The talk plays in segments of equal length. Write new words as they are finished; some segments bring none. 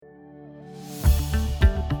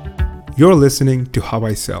You're listening to How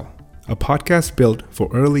I Sell, a podcast built for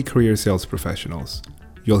early career sales professionals.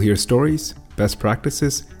 You'll hear stories, best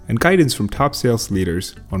practices, and guidance from top sales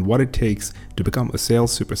leaders on what it takes to become a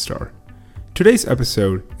sales superstar. Today's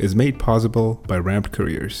episode is made possible by Ramped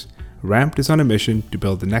Careers. Ramped is on a mission to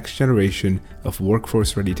build the next generation of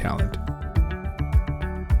workforce-ready talent.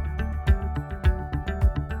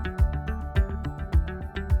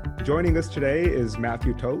 Joining us today is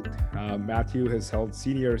Matthew Toth. Matthew has held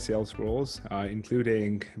senior sales roles,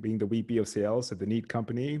 including being the VP of Sales at the Neat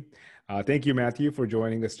Company. Thank you, Matthew, for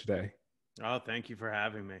joining us today. Oh, thank you for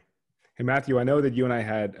having me. Hey, Matthew, I know that you and I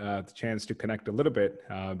had the chance to connect a little bit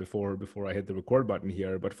before I hit the record button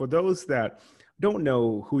here. But for those that don't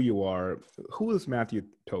know who you are, who is Matthew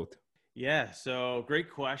Toth? Yeah, so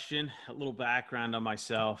great question. A little background on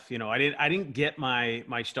myself. I didn't get my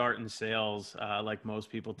start in sales like most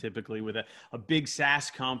people typically with a big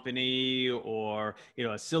SaaS company or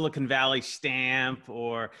a Silicon Valley stamp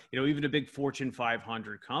or even a big Fortune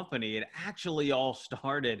 500 company. It actually all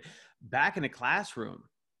started back in a classroom.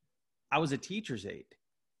 I was a teacher's aide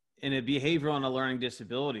in a behavioral and learning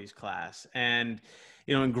disabilities class, and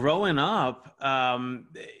in growing up.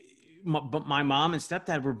 But my mom and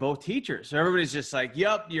stepdad were both teachers. So everybody's just like,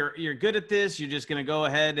 yep, you're good at this. You're just going to go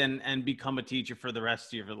ahead and become a teacher for the rest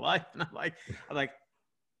of your life. And I'm like,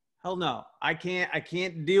 hell no, I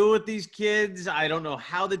can't deal with these kids. I don't know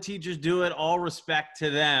how the teachers do it. All respect to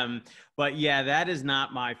them. But yeah, that is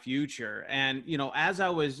not my future. And, as I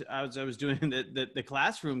was doing the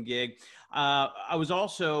classroom gig, I was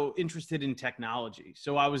also interested in technology.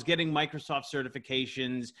 So I was getting Microsoft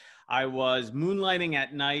certifications. I was moonlighting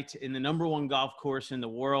at night in the #1 golf course in the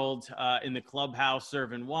world, in the clubhouse,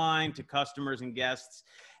 serving wine to customers and guests.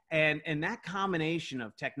 And that combination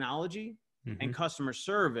of technology and customer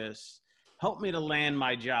service helped me to land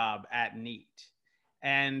my job at Neat.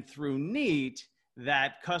 And through Neat,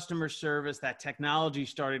 that customer service, that technology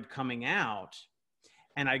started coming out.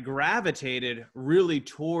 And I gravitated really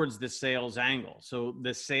towards the sales angle. So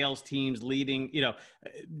the sales teams leading,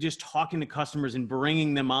 just talking to customers and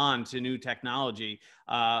bringing them on to new technology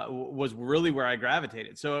was really where I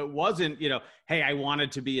gravitated. So it wasn't, hey, I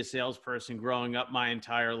wanted to be a salesperson growing up my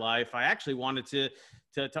entire life. I actually wanted to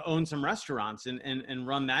own some restaurants and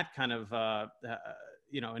run that kind of,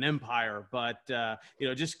 an empire, but,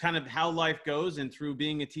 just kind of how life goes. And through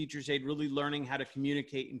being a teacher's aide, really learning how to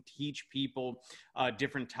communicate and teach people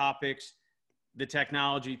different topics, the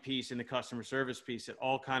technology piece and the customer service piece, it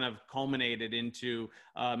all kind of culminated into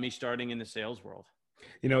me starting in the sales world.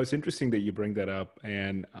 It's interesting that you bring that up.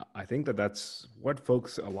 And I think that that's what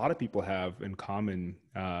a lot of people have in common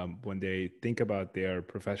when they think about their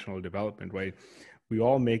professional development, right? We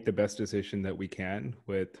all make the best decision that we can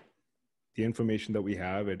with the information that we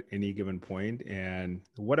have at any given point and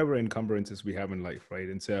whatever encumbrances we have in life, right?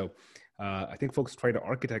 And so I think folks try to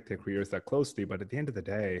architect their careers that closely, but at the end of the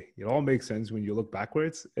day, it all makes sense when you look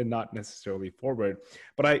backwards and not necessarily forward.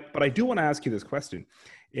 But I do want to ask you this question.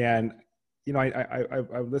 And,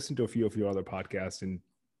 I've listened to a few of your other podcasts, and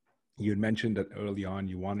you had mentioned that early on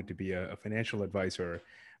you wanted to be a financial advisor,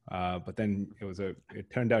 but then it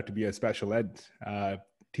turned out to be a special ed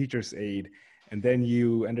teacher's aide. And then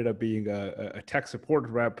you ended up being a tech support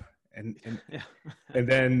rep and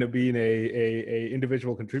then being a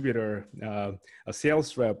individual contributor, a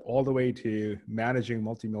sales rep, all the way to managing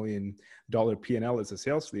multi-million-dollar P&L as a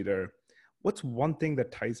sales leader. What's one thing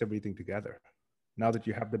that ties everything together now that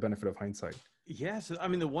you have the benefit of hindsight? Yes.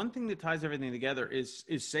 The one thing that ties everything together is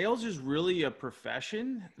sales is really a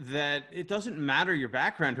profession that it doesn't matter your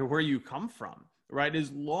background or where you come from, right? As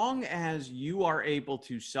long as you are able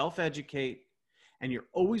to self-educate, and you're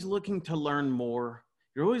always looking to learn more,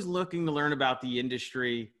 you're always looking to learn about the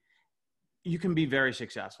industry, you can be very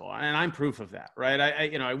successful. And I'm proof of that, right?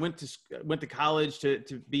 I went to college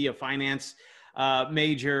to be a finance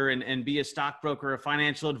major and be a stockbroker, a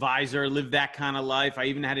financial advisor, live that kind of life. I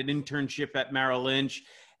even had an internship at Merrill Lynch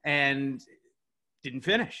and didn't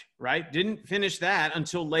finish, right? Didn't finish that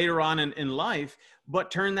until later on in life,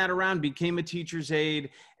 but turned that around, became a teacher's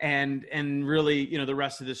aide, and really, the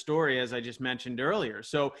rest of the story, as I just mentioned earlier.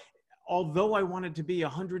 So although I wanted to be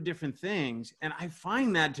 100 different things, and I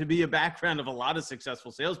find that to be a background of a lot of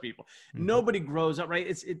successful salespeople, nobody grows up,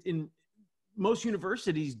 right? Most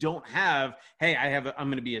universities don't have, hey, I'm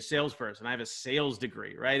going to be a salesperson. I have a sales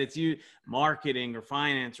degree, right? It's marketing or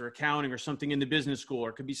finance or accounting or something in the business school, or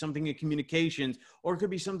it could be something in communications, or it could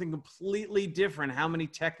be something completely different. How many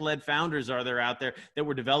tech-led founders are there out there that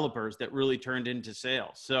were developers that really turned into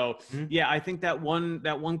sales? So yeah, I think that one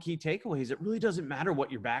key takeaway is it really doesn't matter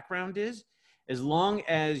what your background is. As long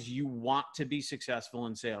as you want to be successful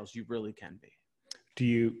in sales, you really can be. Do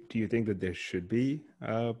you think that there should be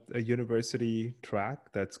a university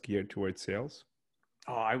track that's geared towards sales?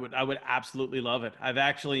 Oh, I would absolutely love it. I've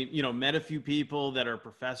actually, met a few people that are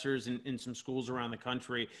professors in some schools around the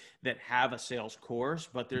country that have a sales course,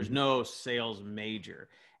 but there's Mhm. no sales major.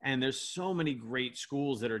 And there's so many great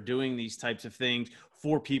schools that are doing these types of things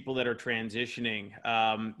for people that are transitioning,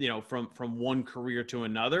 from one career to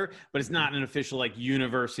another, but it's Mhm. not an official like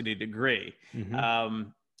university degree.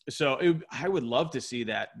 Mhm. I would love to see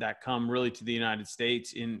that come really to the United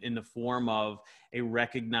States in the form of a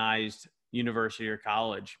recognized university or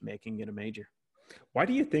college making it a major. Why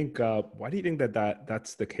do you think? Why do you think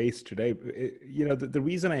that's the case today? The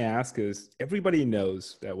reason I ask is everybody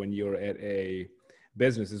knows that when you're at a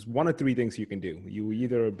business, there's one of three things you can do. You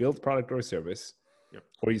either build product or a service, Yep.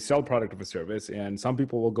 or you sell product or a service. And some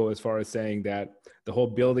people will go as far as saying that the whole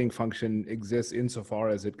building function exists insofar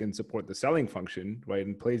as it can support the selling function, right?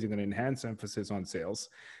 And placing an enhanced emphasis on sales.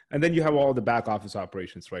 And then you have all the back office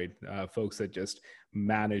operations, right? Folks that just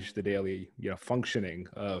manage the daily, functioning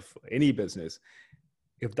of any business.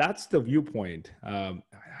 If that's the viewpoint,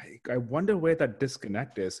 I wonder where that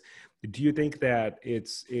disconnect is. Do you think that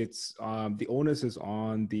it's the onus is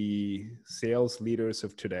on the sales leaders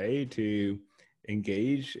of today to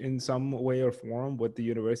engage in some way or form with the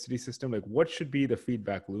university system? Like, what should be the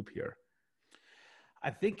feedback loop here? I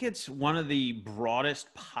think it's one of the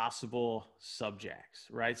broadest possible subjects,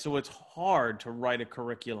 right? So it's hard to write a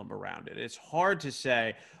curriculum around it. It's hard to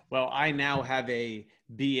say, well, I now have a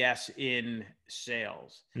BS in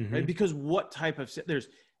sales, right? Hmm. Because what type of, there's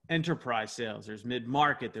enterprise sales, there's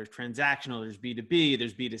mid-market, there's transactional, there's B2B,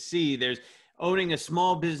 there's B2C, there's owning a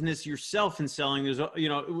small business yourself and selling. There's,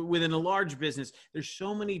 within a large business, there's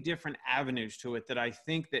so many different avenues to it that I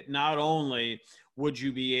think that not only would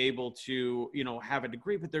you be able to, have a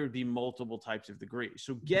degree, but there would be multiple types of degrees.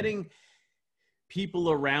 So getting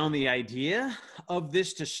people around the idea of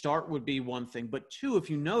this to start would be one thing. But two, if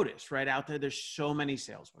you notice right out there, there's so many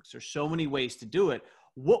sales books, there's so many ways to do it.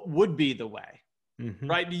 What would be the way? Hmm.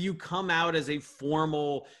 Right? Do you come out as a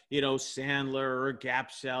formal, Sandler or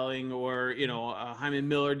Gap Selling or, Hyman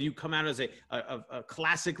Miller? Do you come out as a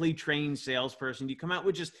classically trained salesperson? Do you come out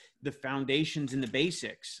with just the foundations and the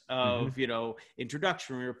basics Hmm. of,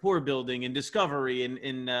 introduction, rapport building and discovery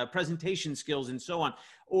and presentation skills and so on?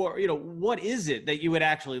 Or, what is it that you would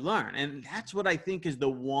actually learn? And that's what I think is the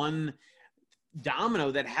one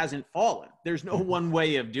domino that hasn't fallen. There's no Hmm. one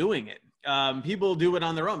way of doing it. People do it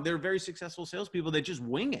on their own. They're very successful salespeople that just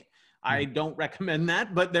wing it. I don't recommend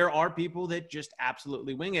that, but there are people that just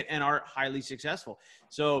absolutely wing it and are highly successful.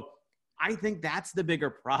 So I think that's the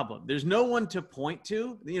bigger problem. There's no one to point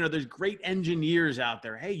to. There's great engineers out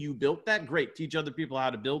there. Hey, you built that? Great. Teach other people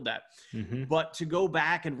how to build that. Hmm. But to go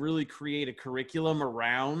back and really create a curriculum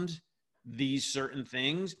around these certain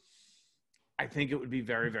things, I think it would be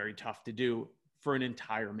very, very tough to do for an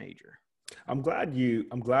entire major. I'm glad you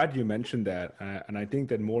mentioned that, and I think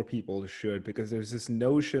that more people should, because there's this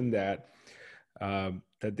notion that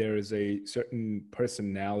there is a certain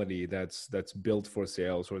personality that's built for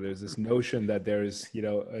sales, or there's this notion that there's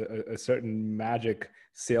a certain magic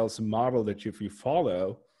sales model that if you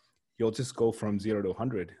follow, you'll just go from 0 to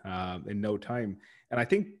 100 in no time. And I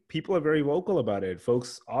think people are very vocal about it.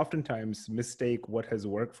 Folks oftentimes mistake what has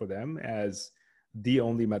worked for them as the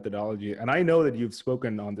only methodology. And I know that you've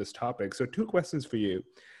spoken on this topic. So two questions for you.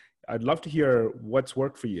 I'd love to hear what's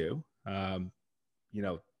worked for you,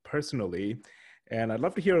 personally. And I'd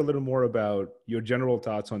love to hear a little more about your general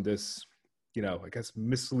thoughts on this, I guess,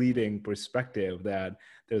 misleading perspective that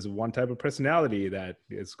there's one type of personality that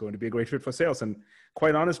is going to be a great fit for sales. And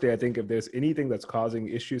quite honestly, I think if there's anything that's causing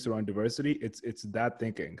issues around diversity, it's that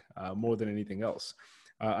thinking more than anything else.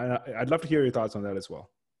 And I'd love to hear your thoughts on that as well.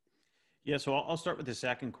 Yeah, so I'll start with the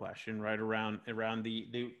second question, right around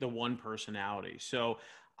the one personality. So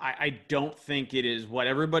I don't think it is what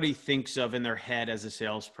everybody thinks of in their head as a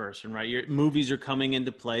salesperson, right? Your movies are coming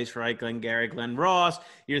into place, right? Glengarry Glen Ross.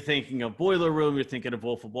 You're thinking of Boiler Room. You're thinking of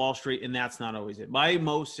Wolf of Wall Street, and that's not always it. My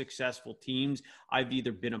most successful teams I've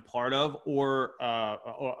either been a part of or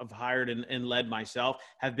have hired and led myself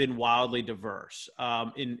have been wildly diverse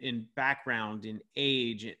in background, in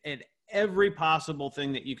age, and every possible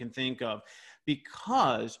thing that you can think of,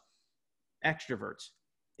 because extroverts,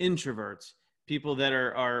 introverts, people that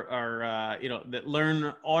that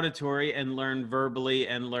learn auditory and learn verbally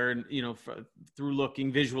and learn, through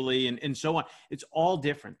looking visually and so on. It's all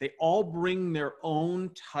different. They all bring their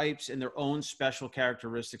own types and their own special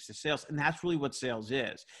characteristics to sales. And that's really what sales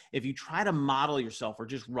is. If you try to model yourself or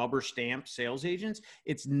just rubber stamp sales agents,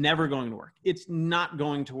 it's never going to work. It's not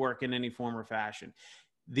going to work in any form or fashion.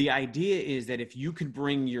 The idea is that if you can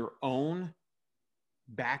bring your own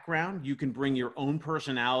background, you can bring your own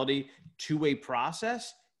personality to a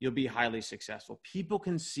process, you'll be highly successful. People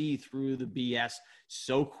can see through the BS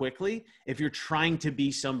so quickly if you're trying to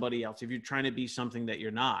be somebody else, if you're trying to be something that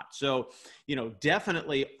you're not. So,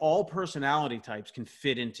 definitely all personality types can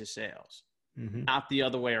fit into sales, not the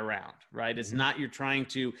other way around, right? It's not you're trying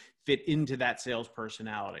to fit into that sales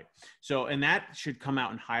personality. So, and that should come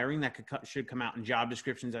out in hiring, that should come out in job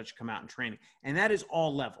descriptions, that should come out in training. And that is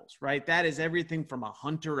all levels, right? That is everything from a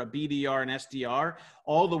hunter, a BDR, an SDR,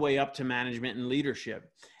 all the way up to management and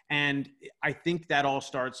leadership. And I think that all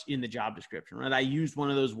starts in the job description, right? I used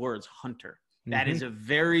one of those words, hunter. That is a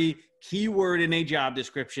very key word in a job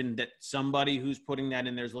description that somebody who's putting that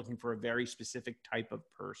in there is looking for a very specific type of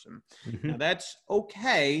person. Now that's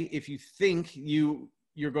okay if you think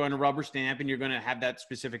you're going to rubber stamp and you're going to have that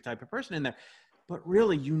specific type of person in there. But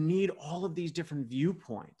really, you need all of these different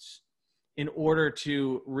viewpoints in order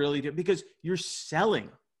to really do, because you're selling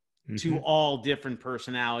to all different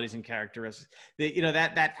personalities and characteristics.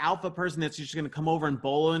 That alpha person that's just going to come over and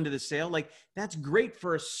bowl into the sale, like that's great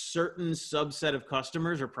for a certain subset of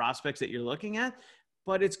customers or prospects that you're looking at,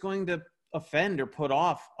 but it's going to offend or put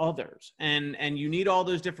off others. And you need all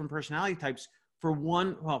those different personality types for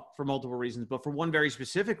multiple reasons, but for one very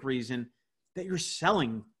specific reason, that you're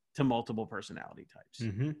selling to multiple personality types.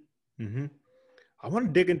 I want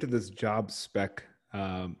to dig into this job spec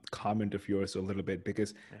comment of yours a little bit,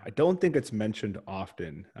 because I don't think it's mentioned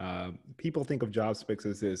often. People think of job specs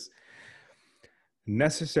as this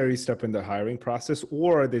necessary step in the hiring process,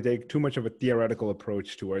 or they take too much of a theoretical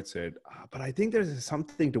approach towards it. But I think there's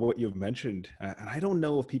something to what you've mentioned. And I don't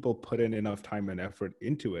know if people put in enough time and effort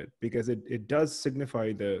into it, because it does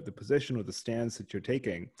signify the position or the stance that you're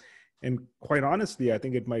taking. And quite honestly, I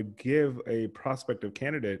think it might give a prospective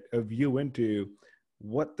candidate a view into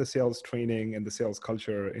what the sales training and the sales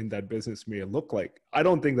culture in that business may look like. I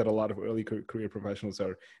don't think that a lot of early career professionals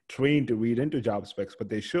are trained to read into job specs, but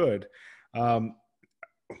they should. Have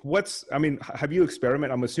you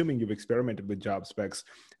experimented? I'm assuming you've experimented with job specs.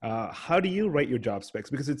 How do you write your job specs?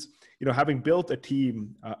 Because it's, having built a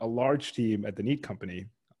team, a large team at the Neat Company,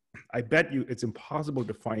 I bet you it's impossible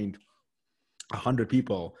to find 100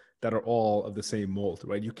 people that are all of the same mold,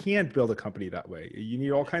 right? You can't build a company that way. You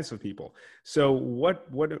need all kinds of people. So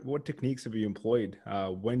what techniques have you employed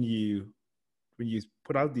when you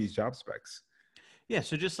put out these job specs? Yeah,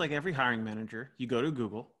 so just like every hiring manager, you go to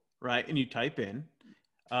Google, right, and you type in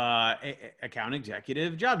account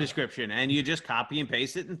executive job description, and you just copy and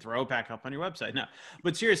paste it and throw it back up on your website. No,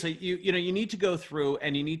 but seriously, you need to go through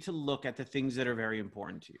and you need to look at the things that are very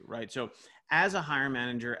important to you, right? So as a hiring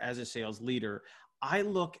manager, as a sales leader, I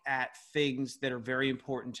look at things that are very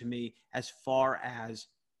important to me as far as,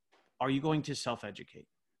 are you going to self-educate?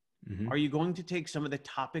 Are you going to take some of the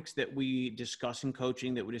topics that we discuss in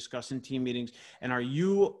coaching, that we discuss in team meetings, and are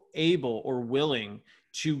you able or willing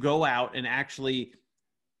to go out and actually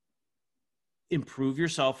improve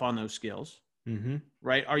yourself on those skills,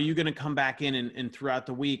 right? Are you going to come back in and throughout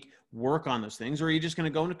the week work on those things? Or are you just going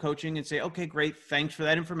to go into coaching and say, okay, great, thanks for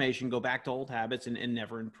that information, go back to old habits and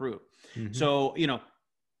never improve? So,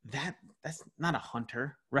 that's not a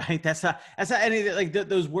hunter, right? That's not anything like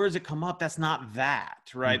those words that come up. That's not that,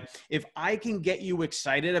 right? If I can get you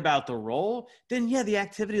excited about the role, then yeah, the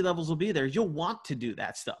activity levels will be there. You'll want to do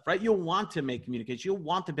that stuff, right? You'll want to make communication. You'll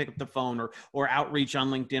want to pick up the phone or outreach on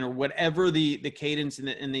LinkedIn or whatever the cadence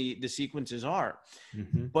and the sequences are.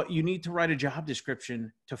 But you need to write a job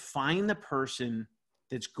description to find the person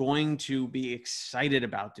that's going to be excited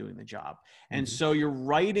about doing the job. And so you're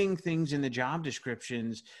writing things in the job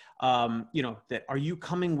descriptions, that are you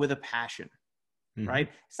coming with a passion, right?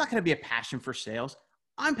 It's not going to be a passion for sales.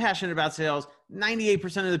 I'm passionate about sales.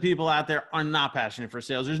 98% of the people out there are not passionate for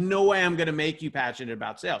sales. There's no way I'm going to make you passionate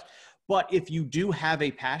about sales. But if you do have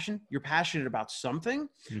a passion, you're passionate about something,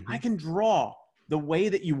 I can draw the way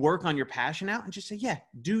that you work on your passion out and just say, yeah,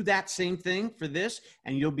 do that same thing for this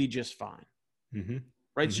and you'll be just fine.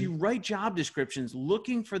 Right? So you write job descriptions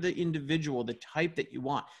looking for the individual, the type that you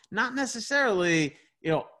want, not necessarily,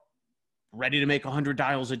 ready to make 100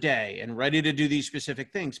 dials a day and ready to do these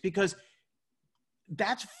specific things, because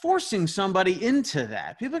that's forcing somebody into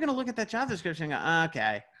that. People are going to look at that job description and go,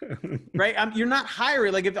 okay, right? You're not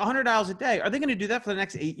hiring, like if $100 a day, are they going to do that for the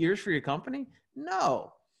next 8 years for your company?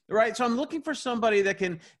 No. Right. So I'm looking for somebody that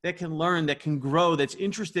can learn, that can grow, that's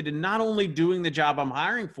interested in not only doing the job I'm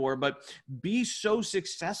hiring for, but be so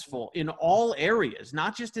successful in all areas,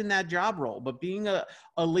 not just in that job role, but being a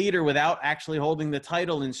leader without actually holding the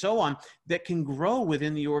title and so on, that can grow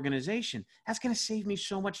within the organization. That's going to save me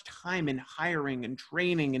so much time in hiring and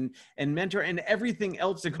training and mentor and everything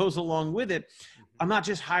else that goes along with it. I'm not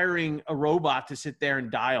just hiring a robot to sit there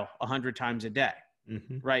and dial 100 times a day.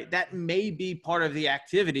 Mm-hmm. Right. That may be part of the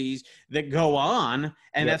activities that go on,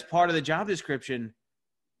 and that's part of the job description,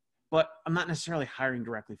 but I'm not necessarily hiring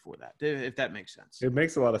directly for that, if that makes sense. It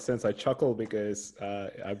makes a lot of sense. I chuckle because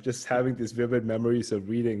I'm just having these vivid memories of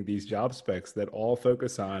reading these job specs that all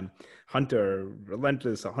focus on hunter,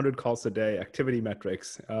 relentless, 100 calls a day, activity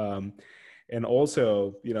metrics. And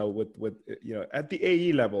also, with at the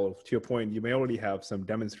AE level, to your point, you may already have some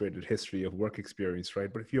demonstrated history of work experience,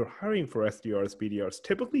 right? But if you're hiring for SDRs, BDRs,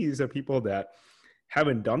 typically these are people that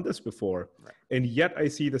haven't done this before. Right. And yet I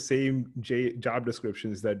see the same job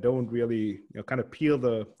descriptions that don't really kind of peel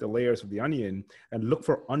the layers of the onion and look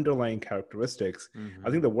for underlying characteristics. Mm-hmm. I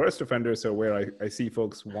think the worst offenders are where I see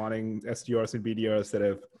folks wanting SDRs and BDRs that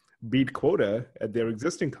have beat quota at their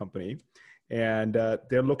existing company. And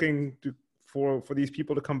they're looking for these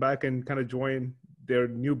people to come back and kind of join their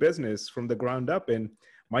new business from the ground up. And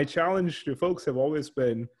my challenge to folks have always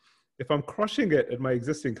been, if I'm crushing it at my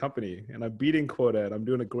existing company and I'm beating quota and I'm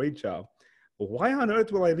doing a great job, why on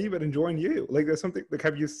earth will I leave it and join you? Like, there's something, like,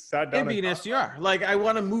 have you sat down and be an SDR? Like, I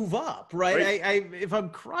want to move up, right? If I'm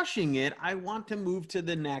crushing it, I want to move to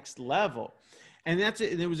the next level. And that's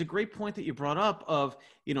it. There was a great point that you brought up of,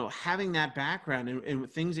 having that background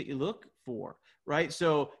and things that you look for. Right.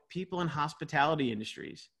 So people in hospitality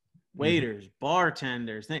industries, waiters, mm-hmm.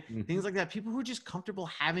 bartenders, things like that, people who are just comfortable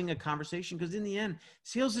having a conversation, because in the end,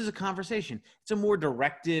 sales is a conversation. It's a more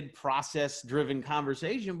directed, process-driven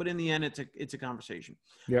conversation, but in the end, it's a conversation.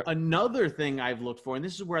 Yep. Another thing I've looked for, and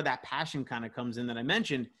this is where that passion kind of comes in that I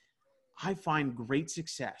mentioned, I find great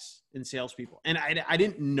success in salespeople. And I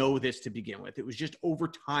didn't know this to begin with. It was just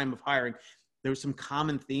over time of hiring. There were some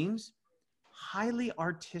common themes, highly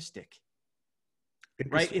artistic.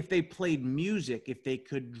 Right. If they played music, if they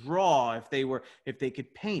could draw, if they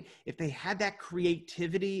could paint, if they had that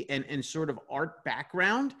creativity and sort of art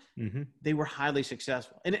background, mm-hmm. they were highly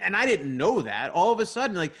successful. And I didn't know that. All of a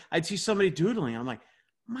sudden, like, I'd see somebody doodling. I'm like,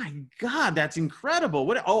 my God, that's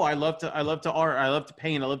incredible. I love to art. I love to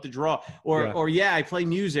paint. I love to draw, or I play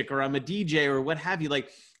music, or I'm a DJ, or what have you. Like,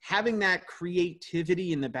 having that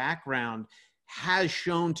creativity in the background has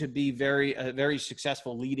shown to be a very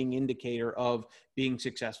successful leading indicator of being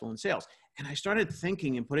successful in sales. And I started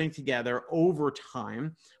thinking and putting together over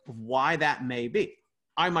time of why that may be.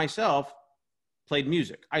 I myself played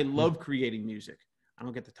music. I love creating music. I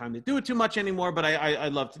don't get the time to do it too much anymore, but I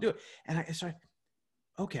love to do it. And I started,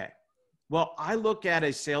 okay, well, I look at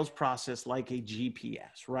a sales process like a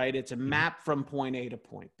GPS, right? It's a map from point A to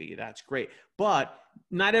point B. That's great. But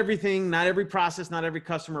not everything, not every process, not every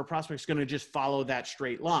customer or prospect is going to just follow that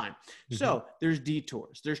straight line. Mm-hmm. So there's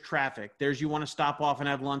detours, there's traffic, you want to stop off and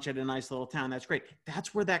have lunch at a nice little town. That's great.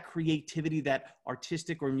 That's where that creativity, that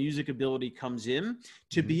artistic or music ability comes in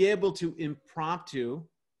to be able to impromptu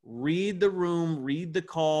read the room, read the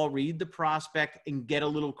call, read the prospect, and get a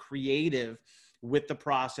little creative with the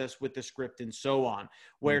process, with the script, and so on.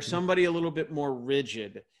 Where somebody a little bit more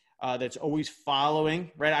rigid, that's always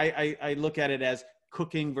following, right? I look at it as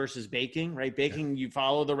cooking versus baking, right? Baking, you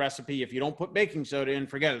follow the recipe. If you don't put baking soda in,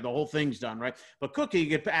 forget it. The whole thing's done, right? But cooking,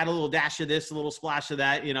 you could add a little dash of this, a little splash of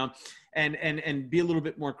that, and be a little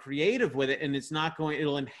bit more creative with it. And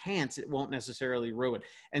it'll enhance, it won't necessarily ruin.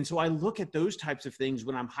 And so I look at those types of things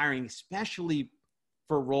when I'm hiring, especially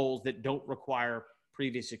for roles that don't require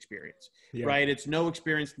previous experience, right? It's no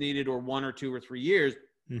experience needed, or 1 or 2 or 3 years.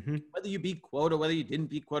 Mm-hmm. Whether you beat quota, whether you didn't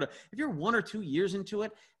beat quota, if you're 1 or 2 years into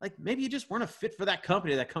it, like, maybe you just weren't a fit for that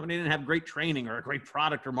company. That company didn't have great training or a great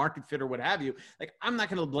product or market fit or what have you. Like, I'm not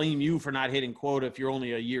going to blame you for not hitting quota if you're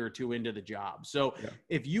only a year or 2 into the job. So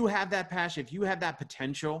if you have that passion, if you have that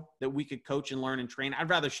potential that we could coach and learn and train, I'd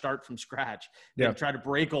rather start from scratch than try to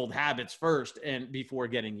break old habits first and before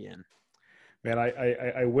getting in. Man,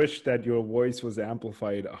 I wish that your voice was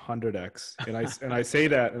amplified 100x, and I say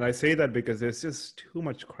that because there's just too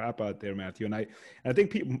much crap out there, Matthew. And I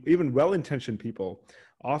think people, even well-intentioned people,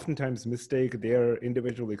 oftentimes mistake their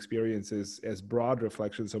individual experiences as broad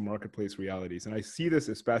reflections of marketplace realities. And I see this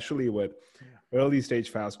especially with early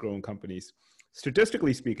stage, fast-growing companies.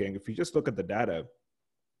 statistically speaking, if you just look at the data,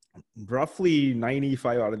 roughly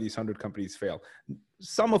 95 out of these 100 companies fail.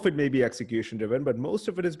 Some of it may be execution driven, but most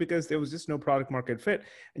of it is because there was just no product market fit.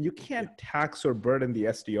 And you can't tax or burden the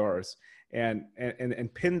SDRs and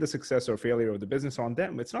pin the success or failure of the business on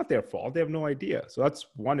them. It's not their fault. They have no idea. So that's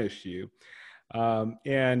one issue.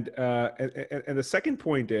 And the second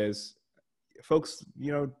point is, folks,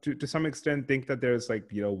 to some extent think that there's like,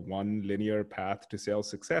 one linear path to sales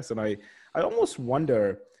success. And I almost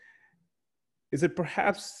wonder, is it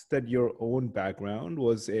perhaps that your own background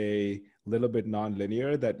was a little bit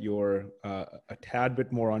non-linear, that you're a tad bit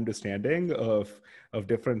more understanding of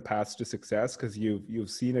different paths to success because you've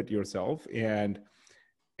seen it yourself, and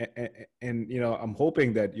I'm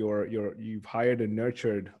hoping that you've hired and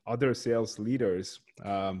nurtured other sales leaders,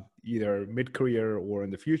 either mid-career or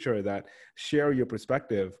in the future, that share your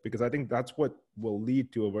perspective, because I think that's what will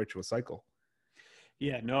lead to a virtuous cycle.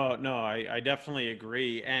 Yeah, no, I definitely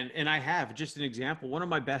agree. And I have just an example. One of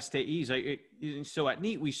my best AEs, so at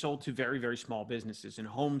Neat, we sold to very, very small businesses, and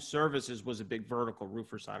home services was a big vertical: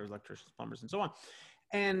 roofers, siders, electricians, plumbers, and so on.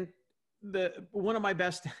 And one of my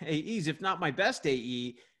best AEs, if not my best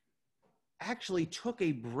AE, actually took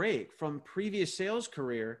a break from previous sales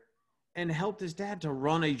career and helped his dad to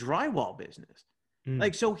run a drywall business.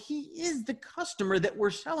 Like, so he is the customer that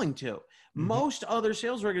we're selling to. Mm-hmm. Most other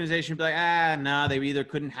sales organizations be like, no, they either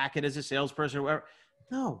couldn't hack it as a salesperson or whatever.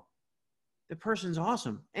 No, the person's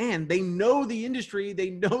awesome. And they know the industry.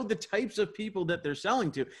 They know the types of people that they're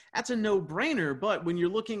selling to. That's a no-brainer. But when you're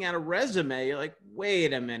looking at a resume, you're like,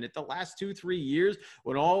 wait a minute, the last 2-3 years,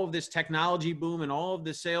 when all of this technology boom and all of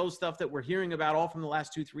the sales stuff that we're hearing about all from the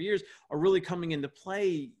last 2-3 years are really coming into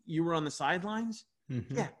play, you were on the sidelines?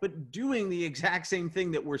 Mm-hmm. Yeah, but doing the exact same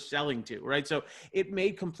thing that we're selling to, right? So it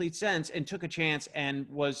made complete sense, and took a chance, and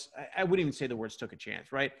I wouldn't even say the words took a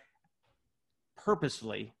chance, right?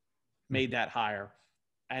 Purposefully made that hire,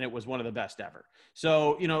 and it was one of the best ever.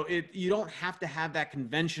 So, you don't have to have that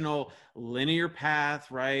conventional linear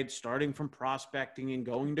path, right? Starting from prospecting and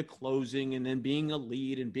going to closing and then being a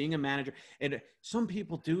lead and being a manager. And some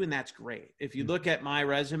people do, and that's great. If you look at my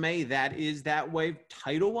resume, that is that way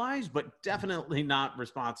title-wise, but definitely not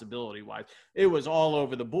responsibility-wise. It was all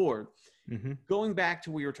over the board. Mm-hmm. Going back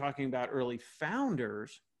to what we were talking about early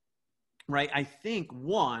founders, right? I think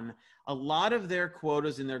a lot of their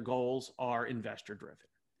quotas and their goals are investor driven.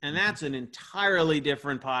 And that's an entirely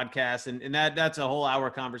different podcast. And that's a whole hour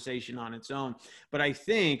conversation on its own. But I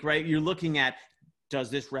think, right, you're looking at, does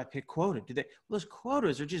this rep hit quota? Those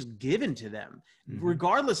quotas are just given to them,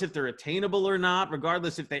 regardless if they're attainable or not,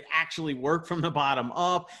 regardless if they actually work from the bottom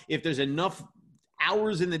up, if there's enough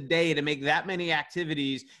hours in the day to make that many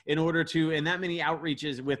activities and that many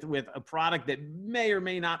outreaches with a product that may or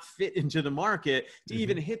may not fit into the market to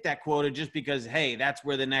even hit that quota, just because, hey, that's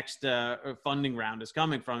where the next funding round is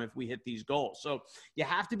coming from if we hit these goals. So you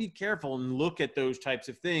have to be careful and look at those types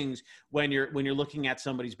of things when you're looking at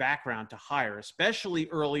somebody's background to hire, especially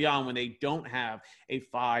early on when they don't have a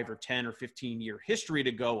 5 or 10 or 15 year history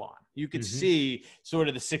to go on. You could see sort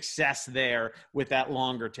of the success there with that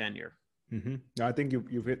longer tenure. Mm-hmm. I think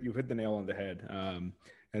you've hit the nail on the head,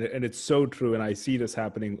 and it's so true. And I see this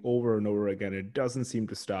happening over and over again. It doesn't seem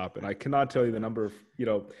to stop. And I cannot tell you the number of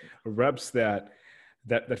reps that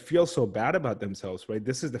feel so bad about themselves. Right,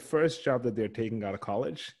 this is the first job that they're taking out of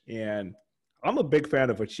college, and I'm a big fan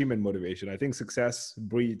of achievement motivation. I think success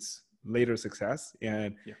breeds later success,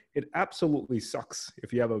 and it absolutely sucks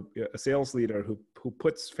if you have a sales leader who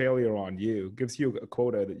puts failure on you, gives you a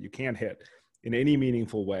quota that you can't hit in any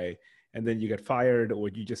meaningful way. And then you get fired, or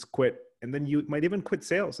you just quit. And then you might even quit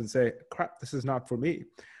sales and say, crap, this is not for me.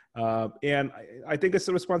 And I think it's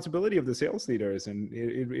the responsibility of the sales leaders. And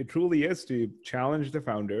it truly is to challenge the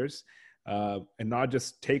founders and not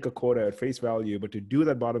just take a quota at face value, but to do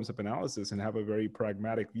that bottoms up analysis and have a very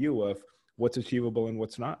pragmatic view of what's achievable and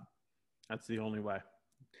what's not. That's the only way.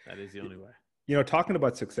 That is the only way. Talking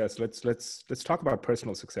about success, let's talk about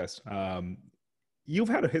personal success. You've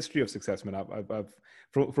had a history of success, man. I've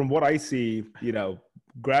from what I see,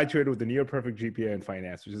 graduated with a near perfect GPA in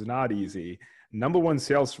finance, which is not easy. Number one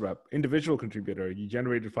sales rep, individual contributor. You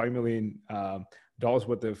generated $5 million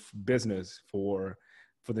worth of business for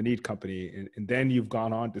the Neat company, and then you've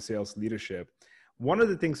gone on to sales leadership. One of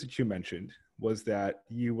the things that you mentioned was that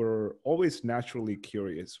you were always naturally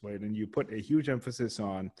curious, right? And you put a huge emphasis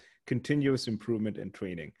on continuous improvement and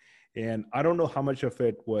training. And I don't know how much of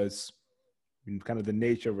it was kind of the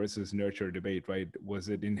nature versus nurture debate, right? Was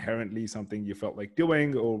it inherently something you felt like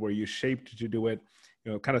doing, or were you shaped to do it?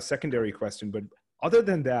 Kind of secondary question. But other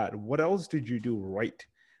than that, what else did you do right?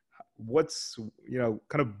 what's,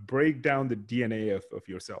 kind of break down the DNA of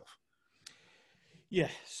yourself. Yeah.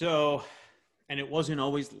 So, and it wasn't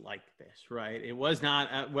always like this, right? It was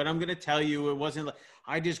not what I'm going to tell you. It wasn't like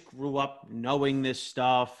I just grew up knowing this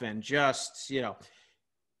stuff and just,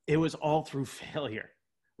 it was all through failure,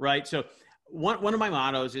 right? So one of my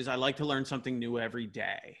mottos is I like to learn something new every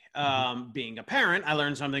day. Being a parent, I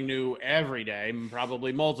learn something new every day,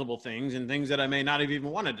 probably multiple things and things that I may not have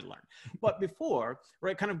even wanted to learn. But before,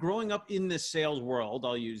 right, kind of growing up in this sales world,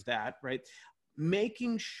 I'll use that, right?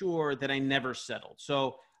 Making sure that I never settled.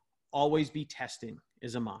 So always be testing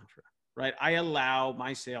is a mantra, right? I allow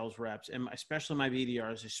my sales reps and especially my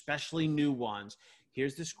BDRs, especially new ones.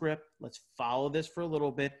 Here's the script. Let's follow this for a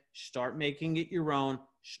little bit. Start making it your own.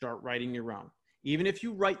 Start writing your own. Even if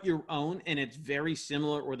you write your own and it's very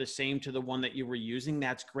similar or the same to the one that you were using,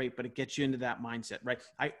 that's great, but it gets you into that mindset, right?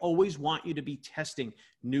 I always want you to be testing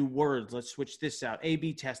new words. Let's switch this out.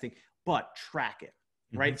 A/B testing, but track it.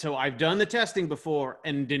 Right. So I've done the testing before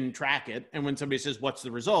and didn't track it. And when somebody says, what's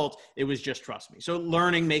the result? It was just trust me. So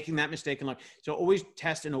learning, making that mistake and learn. So always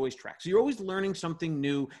test and always track. So you're always learning something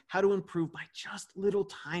new, how to improve by just little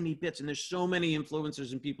tiny bits. And there's so many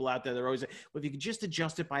influencers and people out there that are always like, well, if you could just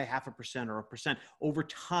adjust it by 0.5% or 1% over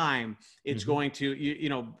time, it's going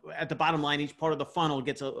to, at the bottom line, each part of the funnel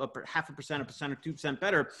gets a 0.5%, 1% or 2%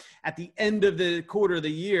 better. At the end of the quarter of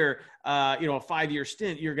the year, a 5-year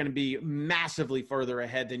stint, you're going to be massively further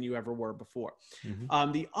ahead than you ever were before.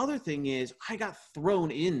 The other thing is I got thrown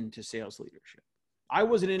into sales leadership. I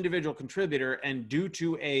was an individual contributor, and due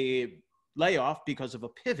to a layoff because of a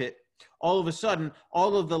pivot, all of a sudden,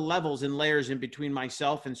 all of the levels and layers in between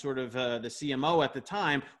myself and sort of the CMO at the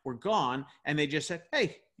time were gone. And they just said,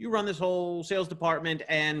 hey, you run this whole sales department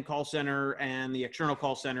and call center and the external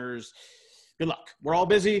call centers. Good luck. We're all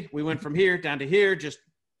busy. We went from here down to here just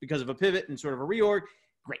because of a pivot and sort of a reorg.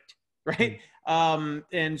 Great. Right.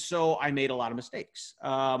 And so I made a lot of mistakes.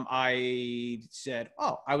 I said,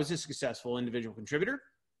 I was a successful individual contributor.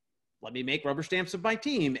 Let me make rubber stamps of my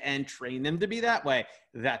team and train them to be that way.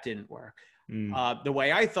 That didn't work. The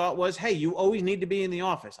way I thought was, hey, you always need to be in the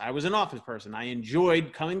office. I was an office person. I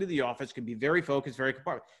enjoyed coming to the office, could be very focused, very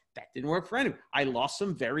compartmental. That didn't work for anyone. I lost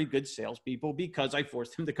some very good salespeople because I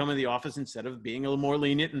forced them to come in the office instead of being a little more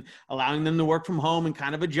lenient and allowing them to work from home and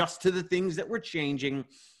kind of adjust to the things that were changing.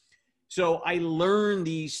 So I learned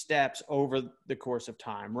these steps over the course of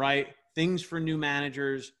time, right? Things for new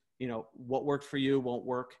managers, what worked for you won't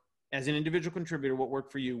work as an individual contributor. What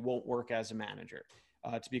worked for you won't work as a manager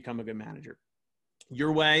to become a good manager.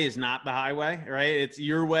 Your way is not the highway, right? It's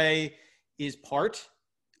your way is part.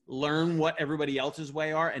 Learn what everybody else's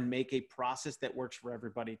way are and make a process that works for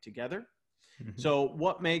everybody together. So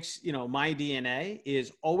what makes, my DNA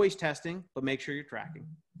is always testing, but make sure you're tracking.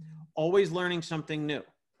 Always learning something new.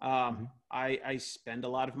 I spend a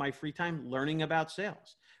lot of my free time learning about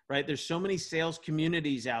sales, right? There's so many sales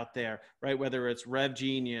communities out there, right? Whether it's Rev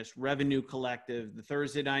Genius, Revenue Collective, the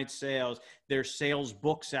Thursday Night Sales, there's sales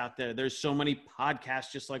books out there. There's so many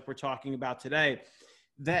podcasts, just like we're talking about today,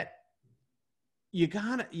 that you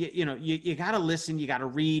gotta, you gotta listen, you gotta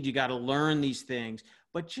read, you gotta learn these things,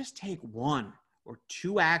 but just take 1 or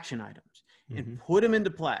 2 action items and put them into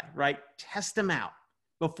play, right? Test them out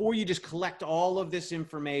before you just collect all of this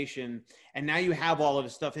information. And now you have all of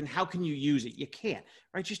this stuff. And how can you use it? You can't,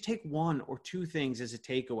 right? Just take 1 or 2 things as a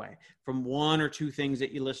takeaway from 1 or 2 things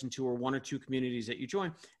that you listen to or 1 or 2 communities that you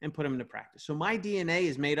join and put them into practice. So my DNA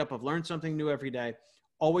is made up of learn something new every day,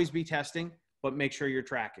 always be testing, but make sure you're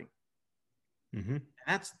tracking.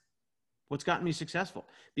 That's what's gotten me successful,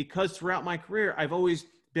 because throughout my career, I've always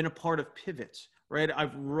been a part of pivots, right?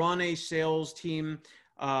 I've run a sales team,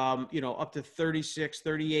 up to 36,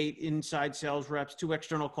 38 inside sales reps, 2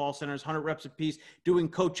 external call centers, 100 reps apiece, doing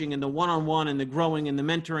coaching and the one-on-one and the growing and the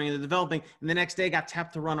mentoring and the developing. And the next day got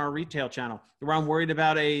tapped to run our retail channel, where I'm worried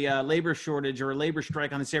about a labor shortage or a labor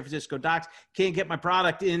strike on the San Francisco docks. Can't get my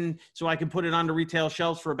product in so I can put it onto retail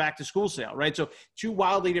shelves for a back to school sale, right? So 2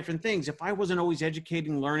 wildly different things. If I wasn't always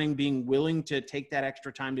educating, learning, being willing to take that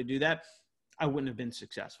extra time to do that, I wouldn't have been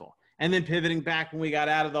successful. And then pivoting back when we got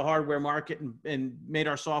out of the hardware market and made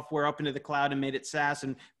our software up into the cloud and made it SaaS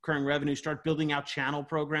and recurring revenue, start building out channel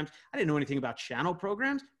programs. I didn't know anything about channel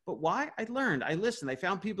programs, but why? I learned, I listened, I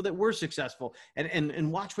found people that were successful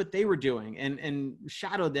and watched what they were doing and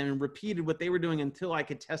shadowed them and repeated what they were doing until I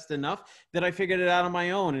could test enough that I figured it out on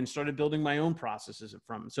my own and started building my own processes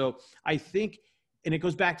from. So I think, and it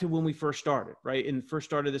goes back to when we first started, right? And first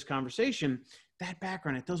started this conversation, that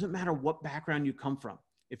background, it doesn't matter what background you come from.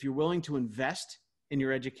 If you're willing to invest in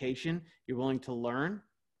your education, you're willing to learn,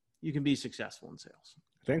 you can be successful in sales.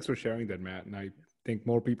 Thanks for sharing that, Matt. And think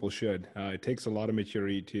more people should. It takes a lot of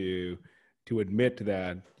maturity to admit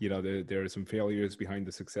that, you know, there are some failures behind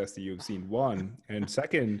the success that you've seen. One, and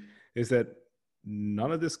second is that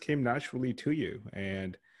none of this came naturally to you,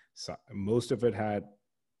 and so most of it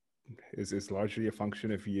is largely a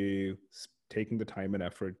function of you taking the time and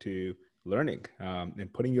effort to learning,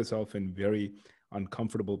 and putting yourself in very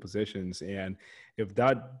uncomfortable positions. And if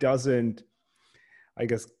that doesn't, I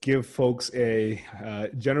guess, give folks a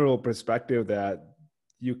general perspective that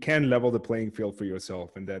you can level the playing field for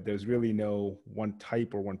yourself, and that there's really no one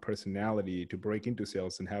type or one personality to break into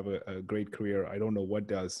sales and have a great career, I don't know what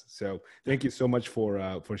does. So thank you so much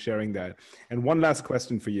for sharing that. And one last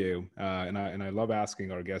question for you, and I love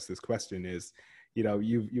asking our guests this question is, you know,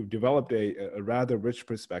 you've developed a rather rich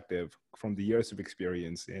perspective from the years of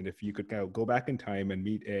experience. And if you could kind of go back in time and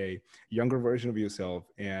meet a younger version of yourself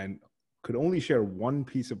and could only share one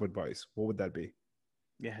piece of advice, what would that be?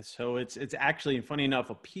 Yeah, so it's actually, funny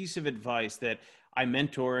enough, a piece of advice that I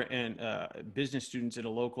mentor and business students at a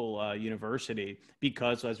local university,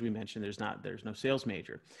 because, as we mentioned, there's no sales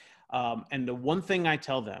major, and the one thing I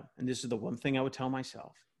tell them, and this is the one thing I would tell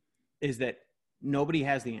myself, is that nobody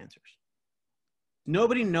has the answers.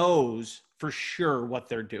 Nobody knows for sure what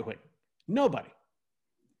they're doing. Nobody.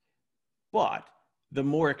 But the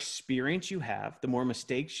more experience you have, the more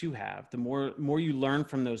mistakes you have, the more you learn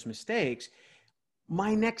from those mistakes.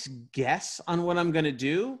 My next guess on what I'm going to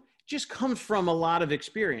do just comes from a lot of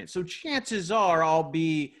experience. So chances are I'll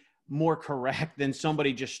be more correct than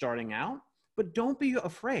somebody just starting out, but don't be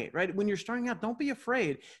afraid, right? When you're starting out, don't be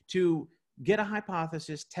afraid to get a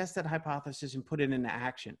hypothesis, test that hypothesis, and put it into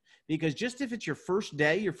action. Because just if it's your first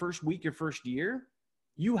day, your first week, your first year,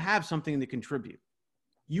 you have something to contribute.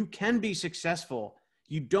 You can be successful.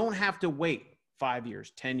 You don't have to wait 5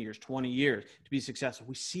 years, 10 years, 20 years to be successful.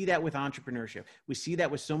 We see that with entrepreneurship. We see that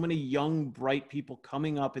with so many young, bright people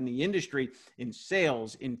coming up in the industry, in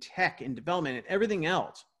sales, in tech, in development, and everything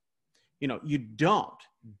else. You know,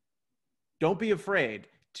 don't be afraid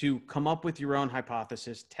to come up with your own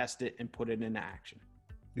hypothesis, test it, and put it into action.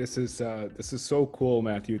 This is so cool,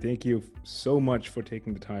 Matthew. Thank you so much for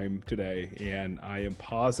taking the time today, and I am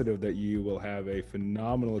positive that you will have a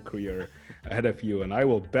phenomenal career ahead of you. And I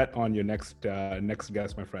will bet on your next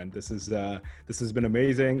guest, my friend. This has been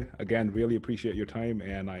amazing. Again, really appreciate your time,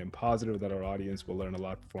 and I am positive that our audience will learn a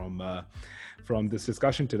lot from this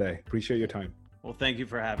discussion today. Appreciate your time. Well, thank you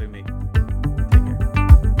for having me.